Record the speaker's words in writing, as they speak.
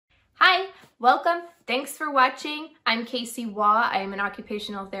Hi, welcome. Thanks for watching. I'm Casey Waugh. I am an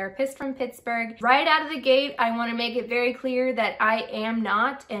occupational therapist from Pittsburgh. Right out of the gate, I want to make it very clear that I am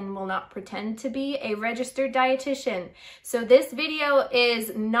not and will not pretend to be a registered dietitian. So this video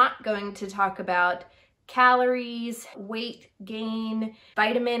is not going to talk about calories, weight gain,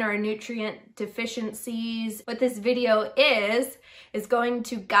 vitamin or nutrient deficiencies. What this video is going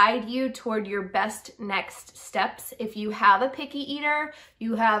to guide you toward your best next steps. If you have a picky eater,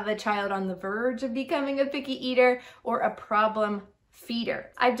 you have a child on the verge of becoming a picky eater, or a problem feeder.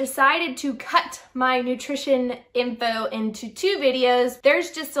 I've decided to cut my nutrition info into 2 videos.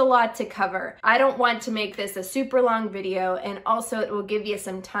 There's just a lot to cover. I don't want to make this a super long video, and also it will give you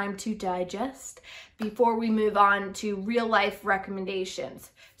some time to digest before we move on to real life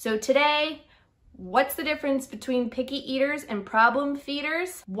recommendations. So today, what's the difference between picky eaters and problem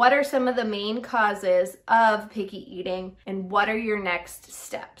feeders? What are some of the main causes of picky eating, and what are your next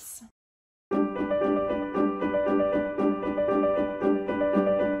steps?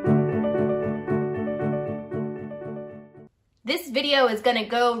 This video is going to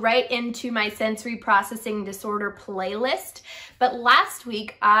go right into my sensory processing disorder playlist, but last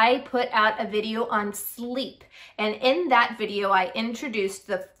week I put out a video on sleep, and in that video I introduced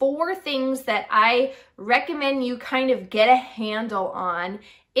the 4 things that I recommend you kind of get a handle on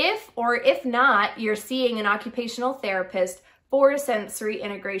if not you're seeing an occupational therapist for a sensory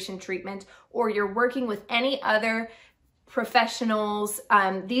integration treatment, or you're working with any other professionals.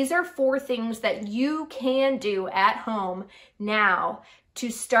 These are 4 things that you can do at home now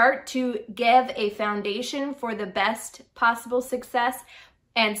to start to give a foundation for the best possible success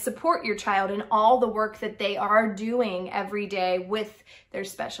and support your child in all the work that they are doing every day with their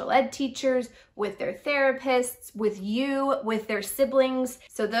special ed teachers, with their therapists, with you, with their siblings.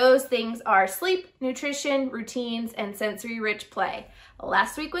 So those things are sleep, nutrition, routines, and sensory-rich play.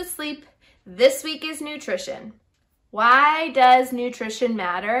 Last week was sleep. This week is nutrition. Why does nutrition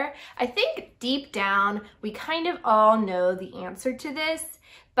matter? I think deep down, we kind of all know the answer to this,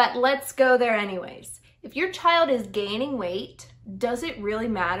 but let's go there anyways. If your child is gaining weight, does it really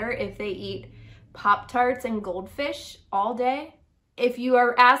matter if they eat Pop-Tarts and goldfish all day? If you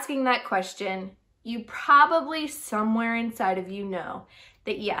are asking that question, you probably somewhere inside of you know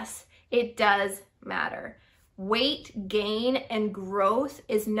that yes, it does matter. Weight gain and growth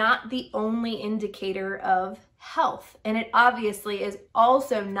is not the only indicator of health, and it obviously is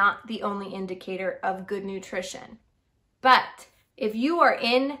also not the only indicator of good nutrition. But if you are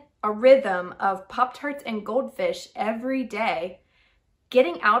in a rhythm of Pop-Tarts and goldfish every day,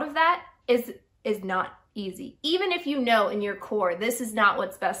 getting out of that is not easy. Even if you know in your core, this is not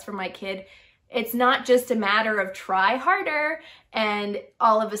what's best for my kid, it's not just a matter of try harder and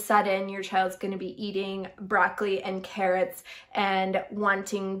all of a sudden your child's going to be eating broccoli and carrots and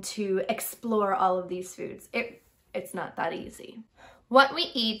wanting to explore all of these foods. It's not that easy. What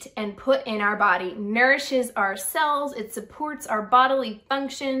we eat and put in our body nourishes our cells, it supports our bodily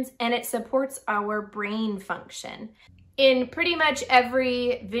functions, and it supports our brain function. In pretty much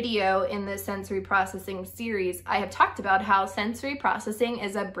every video in the sensory processing series, I have talked about how sensory processing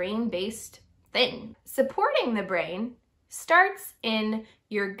is a brain-based thing. Supporting the brain starts in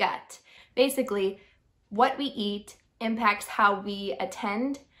your gut. Basically, what we eat impacts how we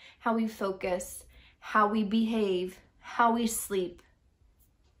attend, how we focus, how we behave, how we sleep.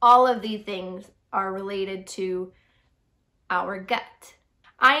 All of these things are related to our gut.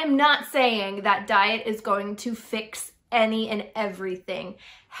 I am not saying that diet is going to fix any and everything.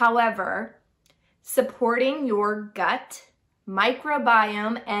 However, supporting your gut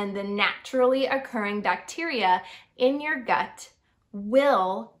microbiome and the naturally occurring bacteria in your gut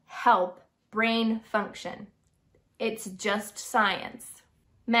will help brain function. It's just science.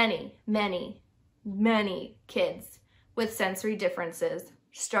 Many kids with sensory differences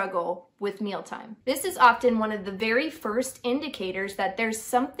struggle with mealtime. This is often one of the very first indicators that there's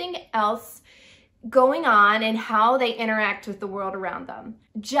something else going on in how they interact with the world around them.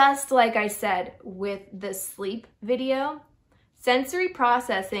 Just like I said with the sleep video, sensory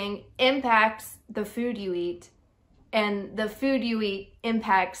processing impacts the food you eat, and the food you eat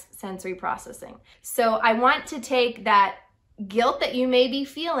impacts sensory processing. So I want to take that guilt that you may be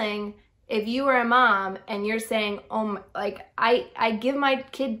feeling if you are a mom and you're saying, oh, like I give my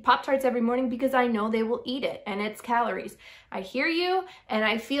kid Pop-Tarts every morning because I know they will eat it and it's calories. I hear you and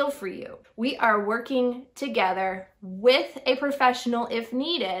I feel for you. We are working together with a professional if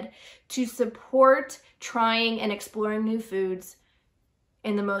needed to support trying and exploring new foods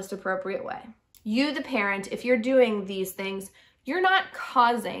in the most appropriate way. You, the parent, if you're doing these things, you're not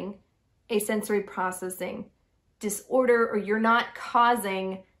causing a sensory processing disorder, or you're not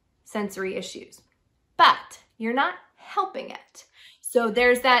causing sensory issues, but you're not helping it. So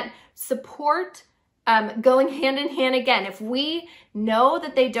there's that support going hand in hand again. If we know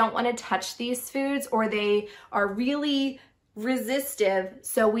that they don't want to touch these foods or they are really resistive,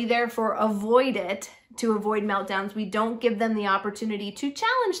 so we therefore avoid it to avoid meltdowns, we don't give them the opportunity to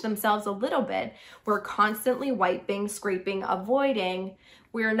challenge themselves a little bit. We're constantly wiping, scraping, avoiding.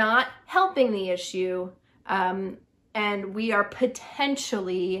 We're not helping the issue, and we are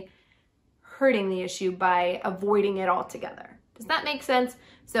potentially hurting the issue by avoiding it altogether. Does that make sense?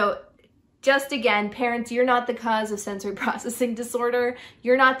 So just again, parents, you're not the cause of sensory processing disorder.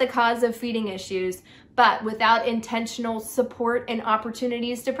 You're not the cause of feeding issues, but without intentional support and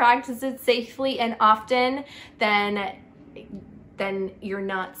opportunities to practice it safely and often, then you're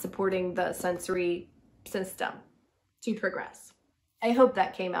not supporting the sensory system to progress. I hope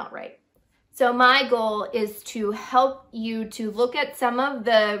that came out right. So my goal is to help you to look at some of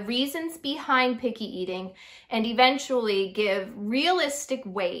the reasons behind picky eating and eventually give realistic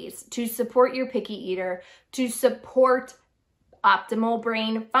ways to support your picky eater, to support optimal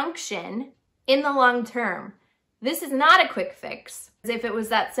brain function in the long term. This is not a quick fix. If it was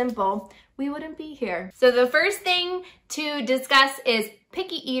that simple, we wouldn't be here. So the first thing to discuss is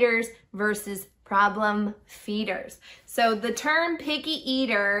picky eaters versus problem feeders. So the term picky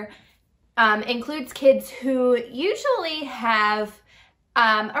eater includes kids who usually have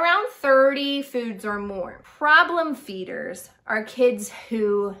around 30 foods or more. Problem feeders are kids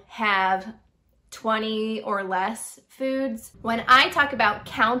who have 20 or less foods. When I talk about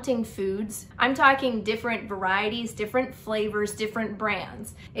counting foods, I'm talking different varieties, different flavors, different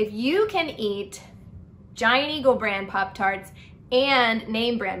brands. If you can eat Giant Eagle brand Pop-Tarts and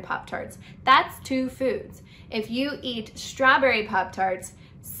name brand Pop-Tarts, that's 2 foods. If you eat strawberry Pop-Tarts,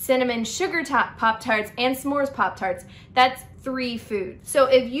 cinnamon sugar top Pop-Tarts, and s'mores Pop-Tarts, that's 3 foods. So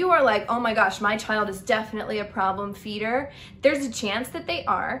if you are like, oh my gosh, my child is definitely a problem feeder, there's a chance that they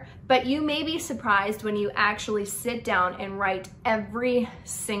are, but you may be surprised when you actually sit down and write every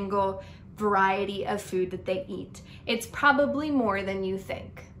single variety of food that they eat. It's probably more than you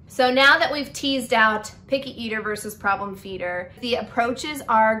think. So now that we've teased out picky eater versus problem feeder, the approaches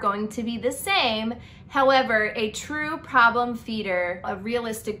are going to be the same. However, a true problem feeder, a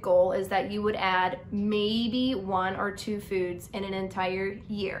realistic goal is that you would add maybe 1 or 2 foods in an entire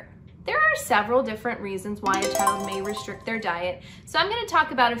year. There are several different reasons why a child may restrict their diet, so I'm going to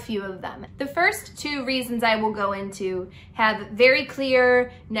talk about a few of them. The first 2 reasons I will go into have very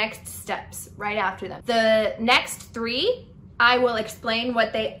clear next steps right after them. The next 3, I will explain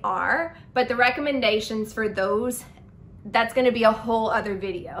what they are, but the recommendations for those, that's going to be a whole other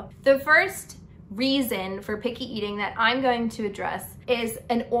video. The first reason for picky eating that I'm going to address is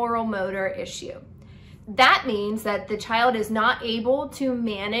an oral motor issue. That means that the child is not able to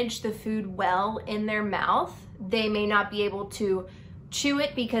manage the food well in their mouth. They may not be able to chew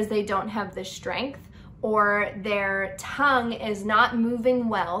it because they don't have the strength, or their tongue is not moving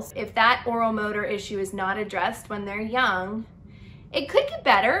well. If that oral motor issue is not addressed when they're young, it could get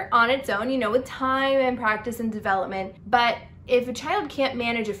better on its own, you know, with time and practice and development. But if a child can't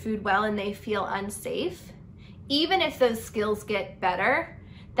manage a food well and they feel unsafe, even if those skills get better,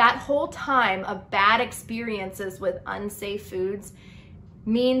 that whole time of bad experiences with unsafe foods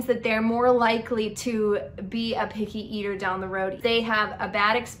means that they're more likely to be a picky eater down the road. They have a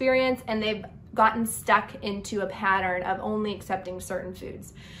bad experience and they've gotten stuck into a pattern of only accepting certain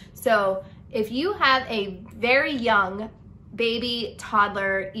foods. So if you have a very young baby,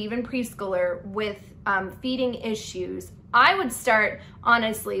 toddler, even preschooler with feeding issues, I would start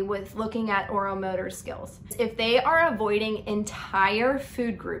honestly with looking at oral motor skills. If they are avoiding entire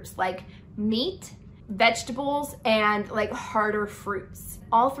food groups like meat, vegetables, and like harder fruits,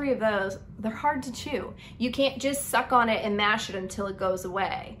 all 3 of those, they're hard to chew. You can't just suck on it and mash it until it goes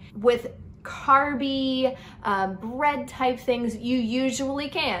away. With carby, bread type things, you usually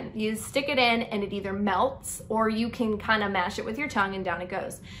can. You stick it in and it either melts or you can kind of mash it with your tongue and down it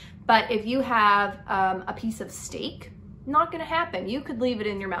goes. But if you have a piece of steak, not gonna happen. You could leave it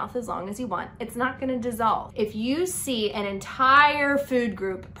in your mouth as long as you want. It's not gonna dissolve. If you see an entire food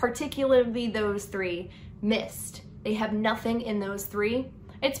group, particularly those 3, missed, they have nothing in those 3,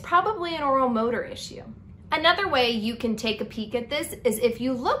 it's probably an oral motor issue. Another way you can take a peek at this is if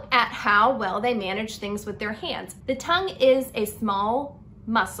you look at how well they manage things with their hands. The tongue is a small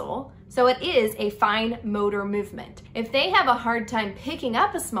muscle, so it is a fine motor movement. If they have a hard time picking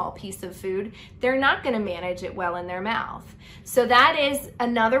up a small piece of food, they're not going to manage it well in their mouth. So that is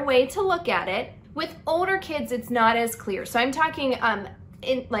another way to look at it. With older kids, it's not as clear. So I'm talking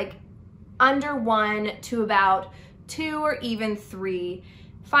in like under 1 to about 2 or even 3.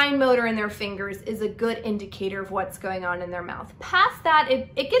 fine motor in their fingers is a good indicator of what's going on in their mouth. Past that,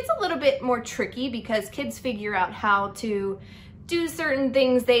 it gets a little bit more tricky because kids figure out how to do certain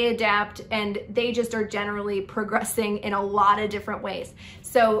things, they adapt, and they just are generally progressing in a lot of different ways.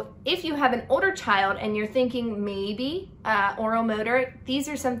 So if you have an older child and you're thinking maybe oral motor, these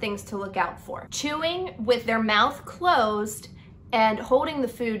are some things to look out for. Chewing with their mouth closed and holding the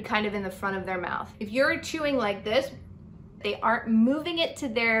food kind of in the front of their mouth. If you're chewing like this, they aren't moving it to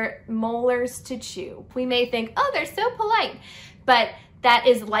their molars to chew. We may think, oh, they're so polite, but that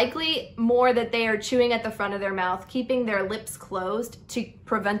is likely more that they are chewing at the front of their mouth, keeping their lips closed to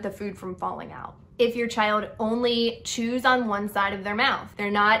prevent the food from falling out. If your child only chews on one side of their mouth,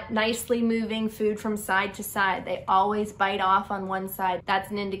 they're not nicely moving food from side to side, they always bite off on one side, that's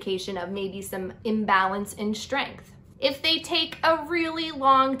an indication of maybe some imbalance in strength. If they take a really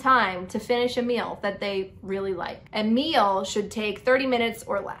long time to finish a meal that they really like, a meal should take 30 minutes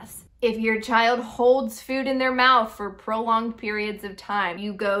or less. If your child holds food in their mouth for prolonged periods of time,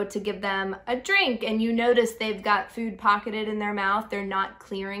 you go to give them a drink and you notice they've got food pocketed in their mouth, they're not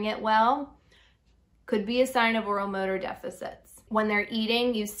clearing it well, could be a sign of oral motor deficits. When they're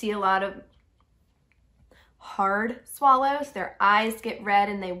eating, you see a lot of hard swallows. Their eyes get red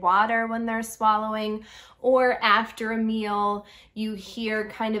and they water when they're swallowing. Or after a meal, you hear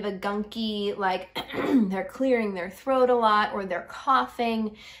kind of a gunky, like they're clearing their throat a lot or they're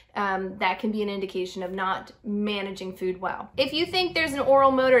coughing. That can be an indication of not managing food well. If you think there's an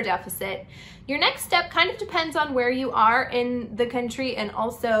oral motor deficit, your next step kind of depends on where you are in the country and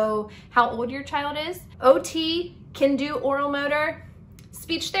also how old your child is. OT can do oral motor.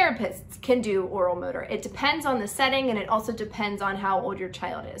 Speech therapists can do oral motor. It depends on the setting and it also depends on how old your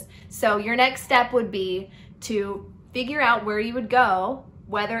child is. So your next step would be to figure out where you would go,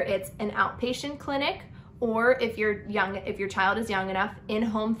 whether it's an outpatient clinic or if your child is young enough,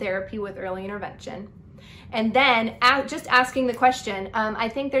 in-home therapy with early intervention. And then just asking the question, I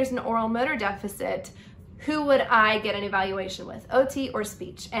think there's an oral motor deficit. Who would I get an evaluation with, OT or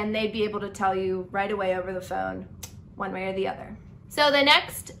speech? And they'd be able to tell you right away over the phone, one way or the other. So the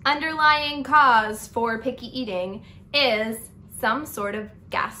next underlying cause for picky eating is some sort of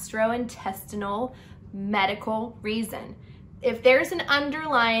gastrointestinal medical reason. If there's an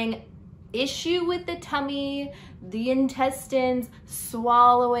underlying issue with the tummy, the intestines,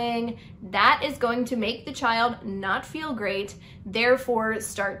 swallowing, that is going to make the child not feel great, therefore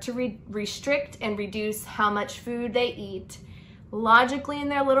start to restrict and reduce how much food they eat. Logically in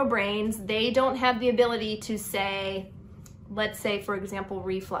their little brains, they don't have the ability to say, let's say, for example,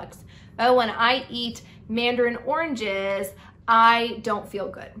 reflux. Oh, when I eat mandarin oranges, I don't feel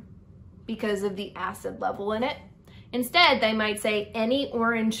good because of the acid level in it. Instead, they might say any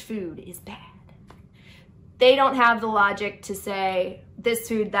orange food is bad. They don't have the logic to say this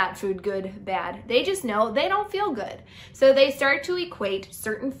food, that food, good, bad. They just know they don't feel good. So they start to equate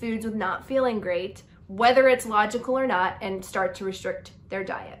certain foods with not feeling great, whether it's logical or not, and start to restrict their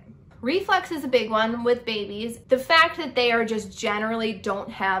diet. Reflux is a big one with babies. The fact that they are just generally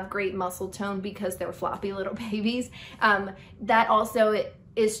don't have great muscle tone because they're floppy little babies, that also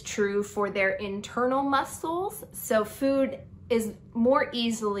is true for their internal muscles. So food is more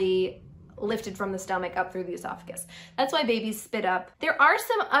easily lifted from the stomach up through the esophagus. That's why babies spit up. There are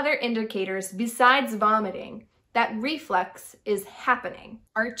some other indicators besides vomiting that reflux is happening.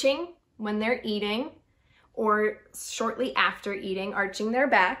 Arching when they're eating or shortly after eating, arching their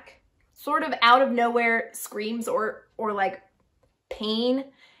back. Sort of out of nowhere screams or like pain,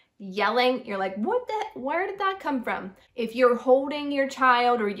 yelling. You're like, where did that come from? If you're holding your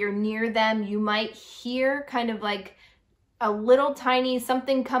child or you're near them, you might hear kind of like a little tiny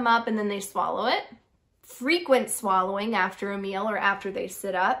something come up and then they swallow it. Frequent swallowing after a meal or after they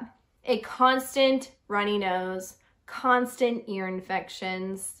sit up. A constant runny nose, constant ear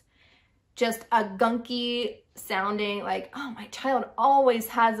infections, just a gunky sounding like, oh, my child always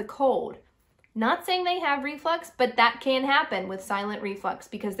has a cold. Not saying they have reflux, but that can happen with silent reflux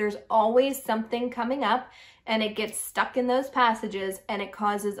because there's always something coming up and it gets stuck in those passages and it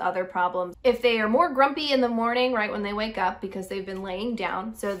causes other problems. If they are more grumpy in the morning, right when they wake up because they've been laying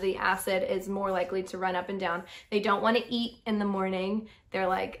down, so the acid is more likely to run up and down. They don't want to eat in the morning. They're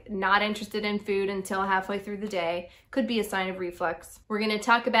like not interested in food until halfway through the day. Could be a sign of reflux. We're going to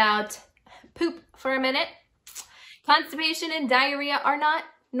talk about poop for a minute. Constipation and diarrhea are not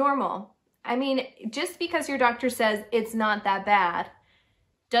normal. I mean, just because your doctor says it's not that bad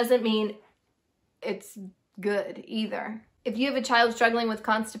doesn't mean it's good either. If you have a child struggling with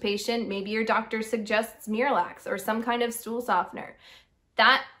constipation, maybe your doctor suggests Miralax or some kind of stool softener.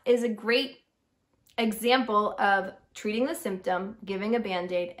 That is a great example of treating the symptom, giving a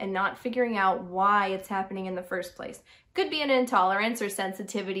Band-Aid, and not figuring out why it's happening in the first place. Could be an intolerance or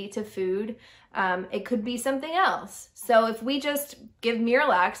sensitivity to food. It could be something else. So if we just give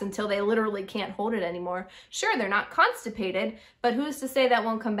Miralax until they literally can't hold it anymore, sure, they're not constipated, but who's to say that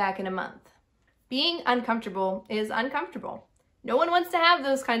won't come back in a month? Being uncomfortable is uncomfortable. No one wants to have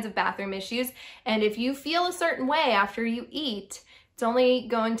those kinds of bathroom issues. And if you feel a certain way after you eat, it's only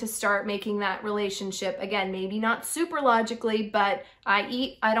going to start making that relationship, again, maybe not super logically, but I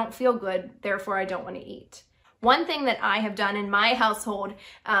eat, I don't feel good, therefore I don't want to eat. One thing that I have done in my household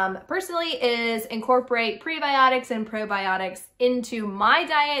personally is incorporate prebiotics and probiotics into my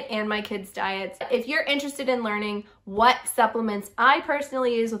diet and my kids' diets. If you're interested in learning what supplements I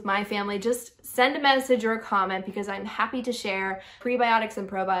personally use with my family, just send a message or a comment because I'm happy to share. Prebiotics and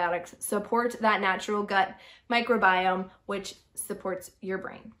probiotics support that natural gut microbiome, which supports your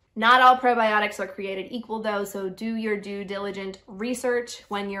brain. Not all probiotics are created equal though, so do your due diligent research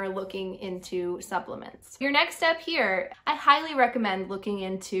when you're looking into supplements. Your next step here, I highly recommend looking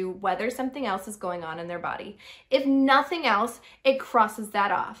into whether something else is going on in their body. If nothing else, it crosses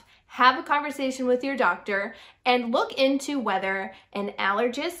that off. Have a conversation with your doctor and look into whether an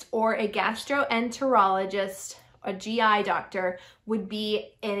allergist or a gastroenterologist, a GI doctor, would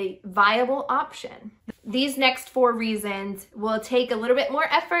be a viable option. These next 4 reasons will take a little bit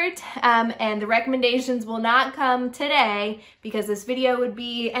more effort and the recommendations will not come today because this video would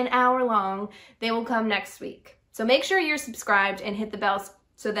be an hour long. They will come next week. So make sure you're subscribed and hit the bell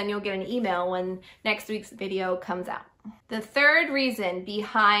so then you'll get an email when next week's video comes out. The third reason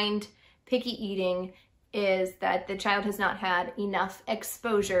behind picky eating is that the child has not had enough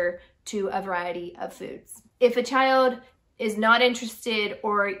exposure to a variety of foods. If a child is not interested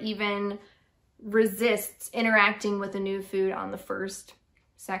or even resists interacting with a new food on the first,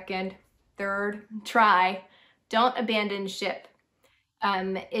 second, third try, don't abandon ship.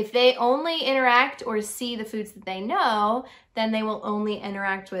 If they only interact or see the foods that they know, then they will only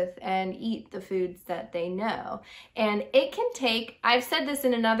interact with and eat the foods that they know. And it can take, I've said this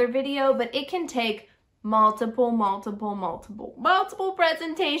in another video, but it can take multiple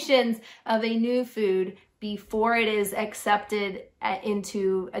presentations of a new food before it is accepted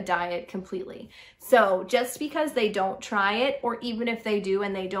into a diet completely. So just because they don't try it, or even if they do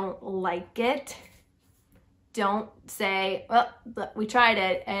and they don't like it, don't say, well, we tried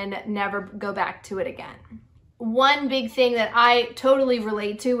it, and never go back to it again. One big thing that I totally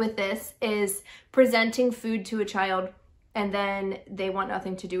relate to with this is presenting food to a child and then they want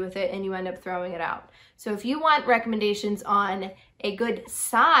nothing to do with it and you end up throwing it out. So if you want recommendations on a good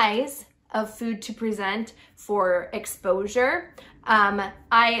size of food to present for exposure,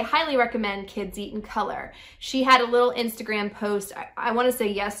 I highly recommend Kids Eat in Color. She had a little Instagram post, I want to say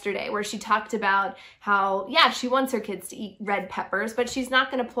yesterday, where she talked about how, yeah, she wants her kids to eat red peppers, but she's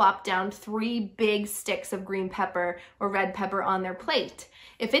not going to plop down 3 big sticks of green pepper or red pepper on their plate.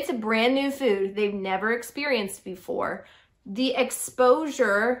 If it's a brand new food they've never experienced before, the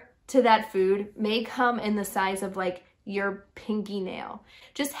exposure to that food may come in the size of like your pinky nail.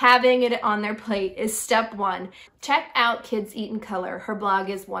 Just having it on their plate is step 1. Check out Kids Eat in Color. Her blog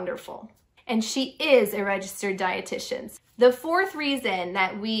is wonderful. And she is a registered dietitian. The 4th reason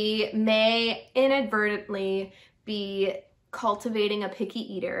that we may inadvertently be cultivating a picky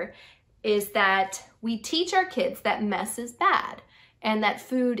eater is that we teach our kids that mess is bad and that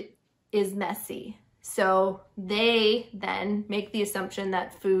food is messy. So they then make the assumption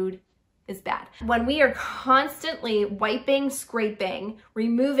that food is bad. When we are constantly wiping, scraping,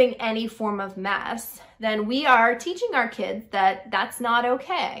 removing any form of mess, then we are teaching our kids that that's not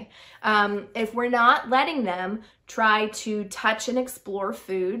okay. If we're not letting them try to touch and explore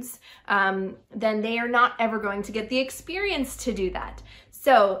foods, then they are not ever going to get the experience to do that.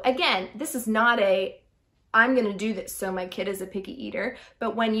 So again, this is not a I'm going to do this so my kid is a picky eater,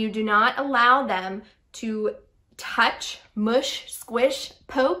 but when you do not allow them to touch, mush, squish,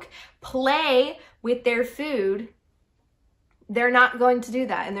 poke, play with their food, they're not going to do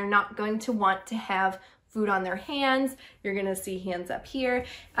that, and they're not going to want to have food on their hands. You're going to see hands up here,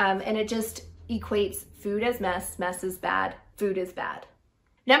 and it just equates food as mess, mess is bad, food is bad.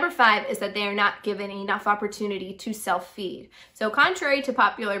 Number 5 is that they are not given enough opportunity to self-feed. So contrary to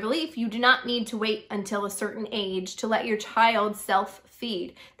popular belief, you do not need to wait until a certain age to let your child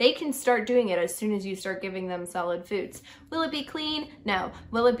self-feed. They can start doing it as soon as you start giving them solid foods. Will it be clean? No.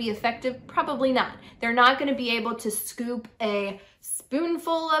 Will it be effective? Probably not. They're not going to be able to scoop a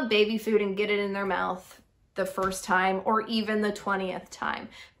spoonful of baby food and get it in their mouth the first time or even the 20th time.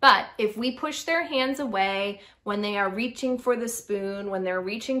 But if we push their hands away when they are reaching for the spoon, when they're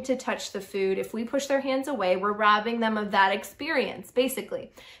reaching to touch the food, if we push their hands away, we're robbing them of that experience,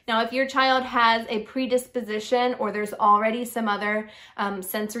 basically. Now, if your child has a predisposition or there's already some other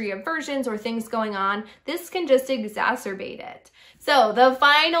sensory aversions or things going on, this can just exacerbate it. So the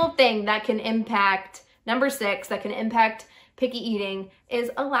final thing that can impact, number 6, that can impact picky eating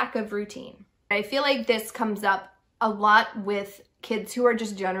is a lack of routine. I feel like this comes up a lot with kids who are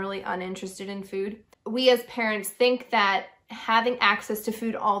just generally uninterested in food. We as parents think that having access to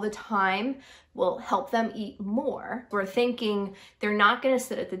food all the time will help them eat more. We're thinking they're not going to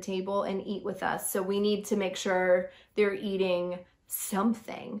sit at the table and eat with us, so we need to make sure they're eating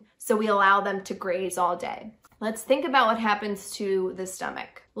something, so we allow them to graze all day. Let's think about what happens to the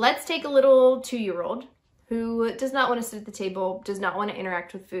stomach. Let's take a little 2-year-old who does not want to sit at the table, does not want to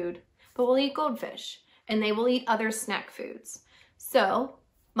interact with food, but will eat goldfish, and they will eat other snack foods. So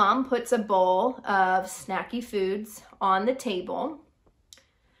mom puts a bowl of snacky foods on the table.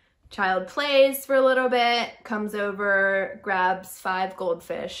 Child plays for a little bit, comes over, grabs 5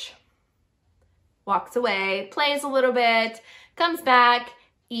 goldfish, walks away, plays a little bit, comes back,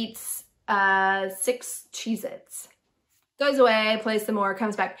 eats 6 Cheez-Its, goes away, plays some more,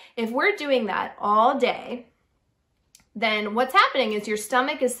 comes back. If we're doing that all day, then what's happening is your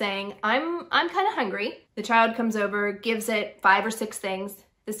stomach is saying, I'm kind of hungry. The child comes over, gives it 5 or 6 things.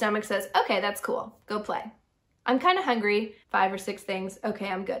 The stomach says, okay, that's cool, go play. I'm kind of hungry, 5 or 6 things, okay,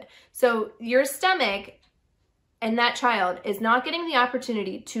 I'm good. So your stomach and that child is not getting the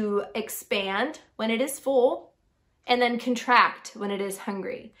opportunity to expand when it is full and then contract when it is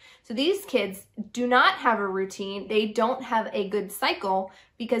hungry. So these kids do not have a routine. They don't have a good cycle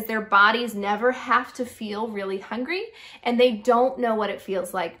because their bodies never have to feel really hungry, and they don't know what it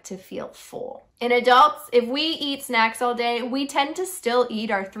feels like to feel full. In adults, if we eat snacks all day, we tend to still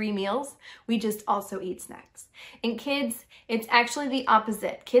eat our 3 meals. We just also eat snacks. In kids, it's actually the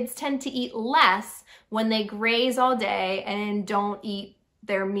opposite. Kids tend to eat less when they graze all day and don't eat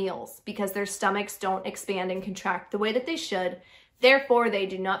their meals because their stomachs don't expand and contract the way that they should. Therefore, they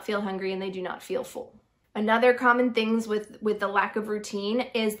do not feel hungry and they do not feel full. Another common things with the lack of routine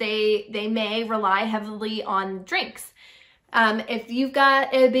is they may rely heavily on drinks. If you've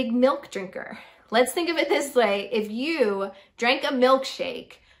got a big milk drinker, let's think of it this way. If you drank a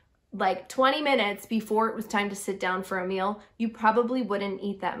milkshake like 20 minutes before it was time to sit down for a meal, you probably wouldn't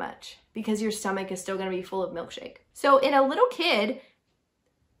eat that much because your stomach is still going to be full of milkshake. So in a little kid,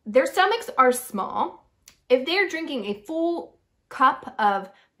 their stomachs are small. If they're drinking a full cup of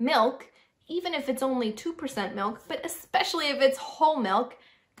milk, even if it's only 2% milk, but especially if it's whole milk,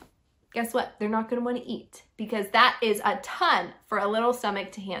 guess what? They're not going to want to eat because that is a ton for a little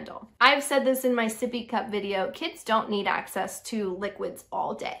stomach to handle. I've said this in my sippy cup video. Kids don't need access to liquids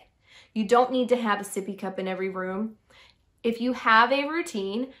all day. You don't need to have a sippy cup in every room. If you have a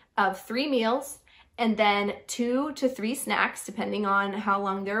routine of 3 meals and then 2 to 3 snacks, depending on how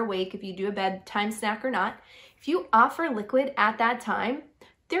long they're awake, if you do a bedtime snack or not, if you offer liquid at that time,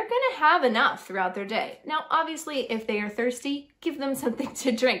 they're gonna have enough throughout their day. Now, obviously, if they are thirsty, give them something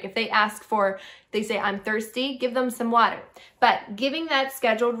to drink. If they say, I'm thirsty, give them some water. But giving that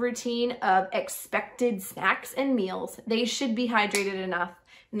scheduled routine of expected snacks and meals, they should be hydrated enough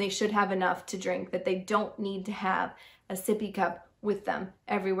and they should have enough to drink that they don't need to have a sippy cup with them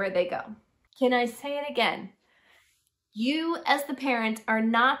everywhere they go. Can I say it again? You as the parent are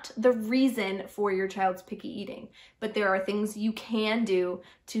not the reason for your child's picky eating, but there are things you can do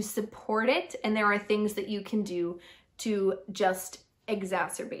to support it, and there are things that you can do to just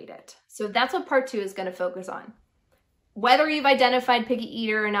exacerbate it. So that's what part 2 is going to focus on. Whether you've identified picky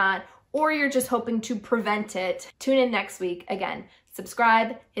eater or not, or you're just hoping to prevent it, tune in next week. Again,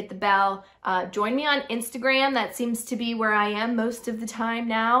 subscribe, hit the bell, join me on Instagram. That seems to be where I am most of the time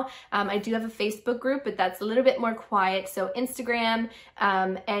now. I do have a Facebook group, but that's a little bit more quiet. So Instagram,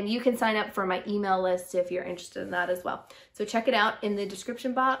 and you can sign up for my email list if you're interested in that as well. So check it out in the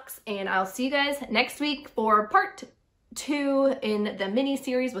description box, and I'll see you guys next week for part 2 in the mini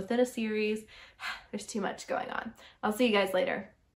series within a series. There's too much going on. I'll see you guys later.